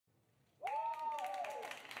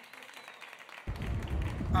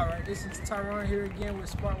Alright, this is Tyron here again with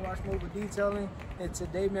Smartwatch Mobile Detailing, and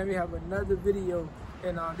today, man, we have another video.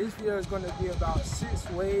 And this video is going to be about 6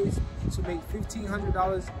 ways to make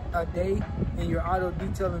 $1,500 a day in your auto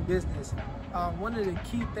detailing business. One of the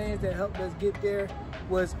key things that helped us get there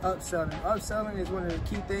was upselling. Upselling is one of the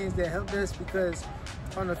key things that helped us because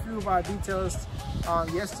on a few of our details,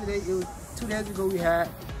 yesterday, it was 2 days ago, we had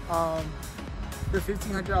the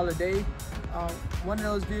 $1,500 a day. One of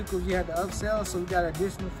those vehicles you had to upsell, so we got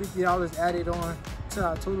additional $50 added on to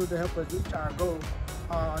our total to help us reach our goal.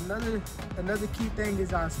 Another key thing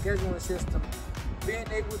is our scheduling system. Being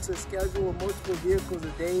able to schedule multiple vehicles a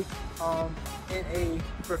day in a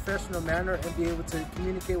professional manner and be able to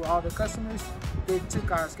communicate with all the customers. It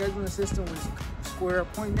took our scheduling system with square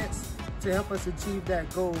appointments to help us achieve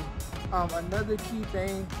that goal. Another key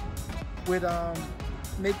thing with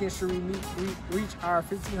making sure we reach our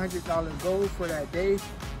 $1,500 goal for that day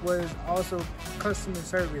was also customer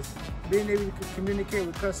service. Being able to communicate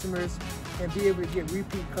with customers and be able to get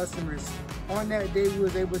repeat customers. On that day, we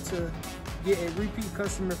was able to get a repeat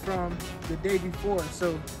customer from the day before.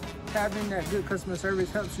 So having that good customer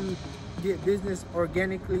service helps you get business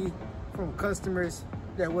organically from customers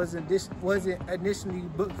that wasn't initially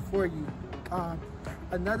booked for you.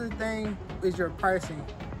 Another thing is your pricing.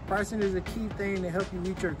 Pricing is a key thing to help you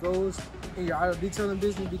reach your goals in your auto detailing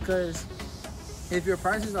business, because if your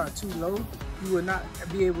prices are too low, you will not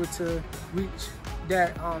be able to reach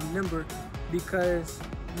that number, because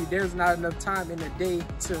there's not enough time in a day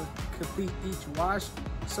to complete each wash.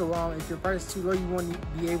 So if your price is too low, you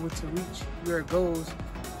won't be able to reach your goals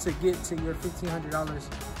to get to your $1,500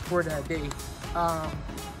 for that day.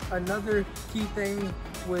 Another key thing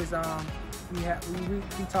was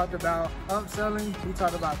we talked about upselling, we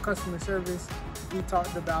talked about customer service, we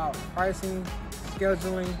talked about pricing,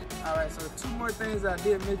 scheduling. All right, so 2 more things I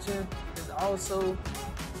did mention is also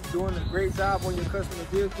doing a great job on your customer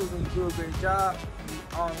vehicles. When you do a great job,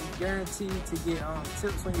 you guaranteed to get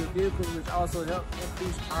tips on your vehicles, which also help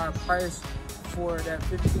increase our price for that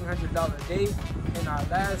 $1,500 day. And our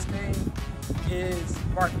last thing is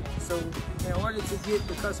marketing. So in order to get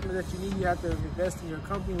the customer that you need, you have to invest in your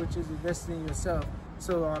company, which is investing in yourself.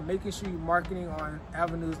 So making sure you're marketing on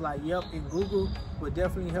avenues like Yelp and Google will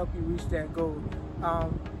definitely help you reach that goal.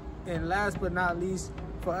 And last but not least,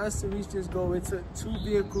 for us to reach this goal, it took 2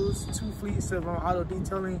 vehicles, 2 fleets of auto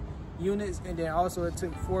detailing units, and then also it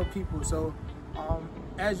took 4 people. So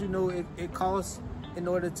as you know, it costs in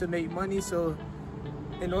order to make money. So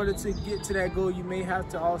in order to get to that goal, you may have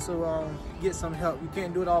to also get some help. You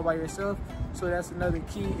can't do it all by yourself. So that's another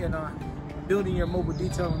key in building your mobile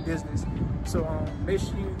detailing business. So make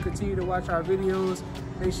sure you continue to watch our videos.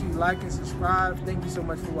 Make sure you like and subscribe. Thank you so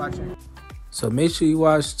much for watching. So make sure you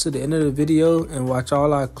watch to the end of the video and watch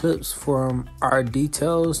all our clips from our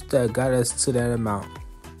details that got us to that amount.